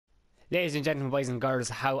Ladies and gentlemen, boys and girls,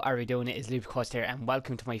 how are we doing? It is Luke Coast here, and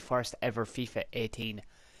welcome to my first ever FIFA 18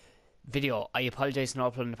 video. I apologise for not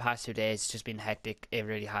uploading the past 2 days. It's just been hectic. It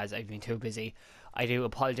really has. I've been too busy. I do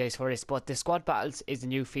apologise for this, but the squad battles is a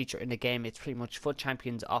new feature in the game. It's pretty much FUT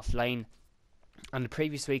Champions offline. On the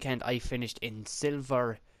previous weekend, I finished in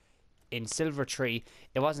silver 3.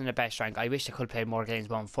 It wasn't the best rank. I wish I could play more games,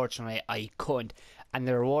 but unfortunately I couldn't. And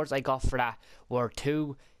the rewards I got for that were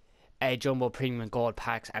 2 jumbo premium gold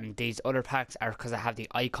packs, and these other packs are because I have the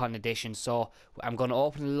icon edition. So I'm going to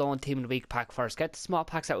open the loan team of the week pack first, get the small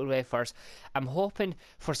packs out of the way first. I'm hoping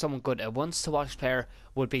for someone good. A once to watch player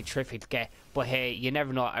would be terrific to get, but hey, you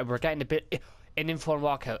never know. We're getting a bit an informed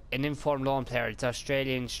walkout, an informed loan player. It's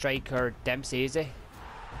Australian striker Dempsey, is it?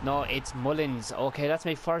 No, it's Mullins. Okay, that's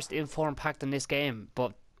my first informed pack in this game,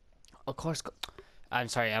 but of course, I'm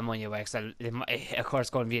sorry, I'm on your way. Of course,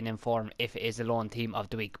 going to be an inform if it is a loan team of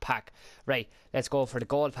the week pack. Right, let's go for the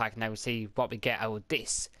gold pack now. See what we get out of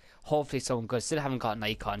this. Hopefully, someone good. Still haven't got an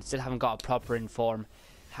icon. Still haven't got a proper inform.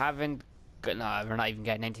 No, we're not even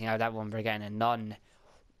getting anything out of that one. We're getting a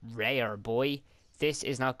non-rare, boy. This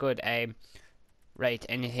is not good. Right,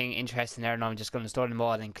 anything interesting there? No, I'm just going to store them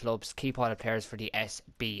all in clubs. Keep all the players for the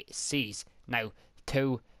SBCs. Now,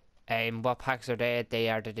 what packs are they? They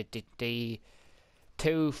are the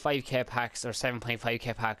 2 5k packs or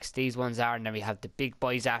 7.5k packs. These ones are, and then we have the big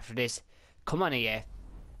boys after this. Come on here.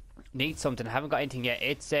 Need something. I haven't got anything yet.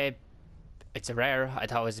 It's a rare. I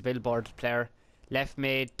thought it was a billboard player. Left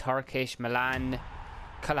mid, Turkish, Milan,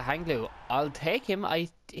 Kalahanglu. I'll take him.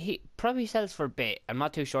 He probably sells for a bit. I'm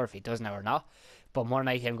not too sure if he does now or not. But more than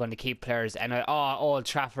likely I'm going to keep players. And Old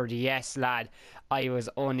Trafford, yes lad. I was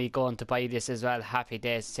only going to buy this as well. Happy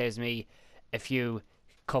days. Saves me a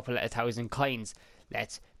couple of 1,000 coins.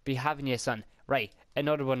 Let's be having you, son. Right,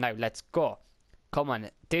 another one now. Let's go. Come on.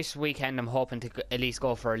 This weekend I'm hoping to at least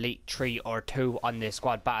go for Elite 3 or 2 on the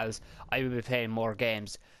squad battles. I will be playing more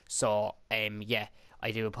games. So, yeah.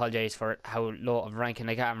 I do apologise for how low of ranking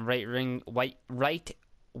I got. I'm right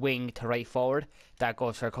wing to right forward. That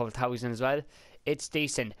goes for a couple thousand as well. It's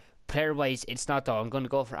decent. Player wise, it's not though. I'm going to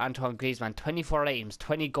go for Antoine Griezmann. 24 items,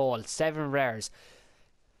 20 gold, 7 rares.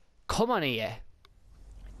 Come on here.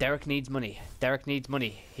 Derek needs money. Derek needs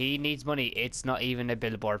money. He needs money. It's not even a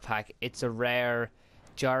billboard pack. It's a rare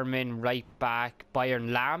German right back.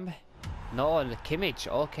 Bayern Lamb. No, Kimmich.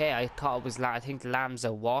 Okay, I thought it was Lamb. I think Lamb's a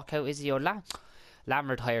walkout. Is he? Or Lamb? Lamb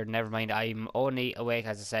retired. Never mind. I'm only awake,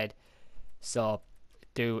 as I said. So,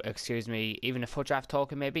 do excuse me. Even a FUT draft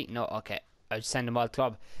token, maybe? No, okay. I'll send them all to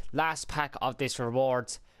club. Last pack of this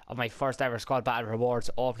rewards, of my first ever squad battle rewards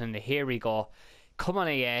opening. Here we go. Come on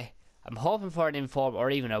here. I'm hoping for an inform or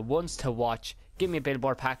even a once to watch. Give me a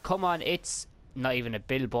billboard pack. Come on, it's not even a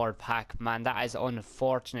billboard pack, man. That is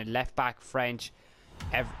unfortunate. Left back French.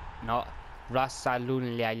 No,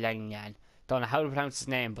 Rossalunian. Don't know how to pronounce his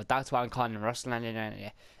name, but that's what I'm calling him.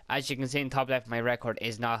 Rossalunian. As you can see in top left, my record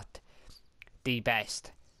is not the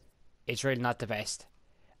best. It's really not the best.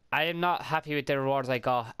 I am not happy with the rewards I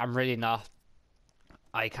got. I'm really not.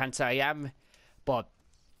 I can't say I am, but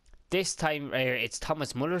this time it's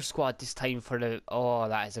Thomas Muller's squad this time for the... Oh,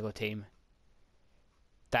 that is a good team.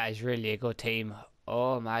 That is really a good team.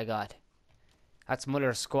 Oh my god. That's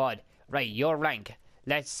Muller's squad. Right, your rank.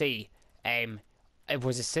 Let's see. It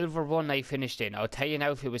was a silver 1 I finished in. I'll tell you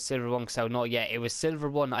now if it was silver 1 because I know, yeah, it was silver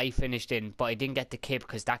 1 I finished in, but I didn't get the kit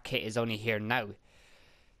because that kit is only here now.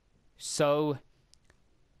 So,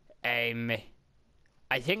 I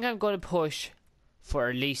think I'm going to push for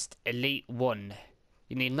at least Elite 1.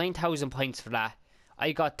 You need 9,000 points for that.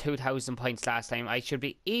 I got 2,000 points last time. I should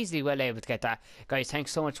be easily well able to get that. Guys,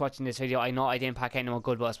 thanks so much for watching this video. I know I didn't pack anyone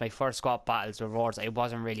good, but it's my first squad battles rewards. I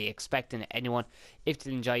wasn't really expecting anyone. If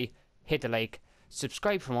you enjoy, hit the like.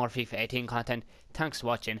 Subscribe for more FIFA 18 content. Thanks for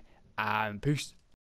watching, and peace.